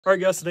All right,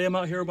 guys, today I'm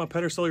out here with my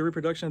Pedersoli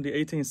reproduction of the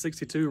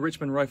 1862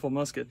 Richmond Rifle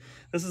Musket.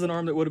 This is an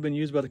arm that would have been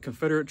used by the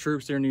Confederate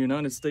troops during the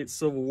United States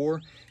Civil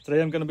War. Today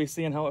I'm going to be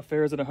seeing how it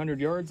fares at 100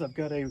 yards. I've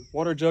got a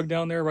water jug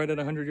down there right at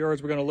 100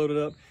 yards. We're going to load it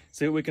up,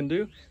 see what we can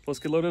do. Let's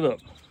get loaded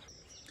up.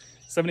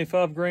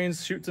 75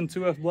 grains shoots in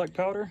 2F black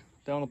powder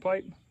down the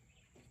pipe.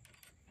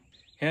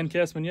 Hand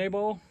cast Meunier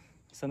ball,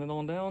 send it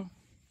on down.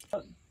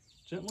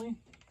 Gently.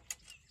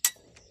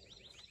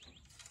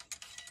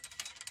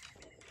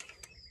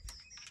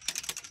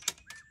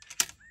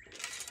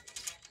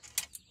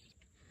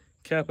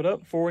 Cap it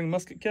up, 4-wing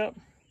musket cap.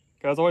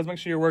 Guys, always make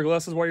sure you wear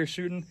glasses while you're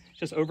shooting. It's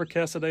just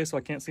overcast today, so I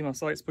can't see my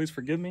sights. Please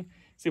forgive me.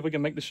 See if we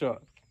can make the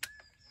shot.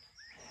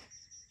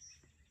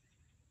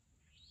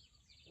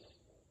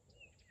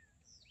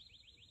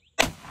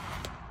 All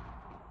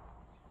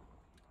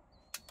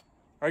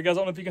right, guys, I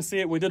don't know if you can see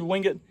it. We did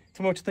wing it.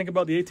 Tell me what you think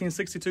about the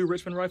 1862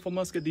 Richmond Rifle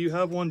Musket. Do you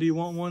have one? Do you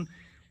want one?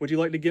 Would you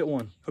like to get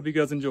one? Hope you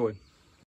guys enjoyed.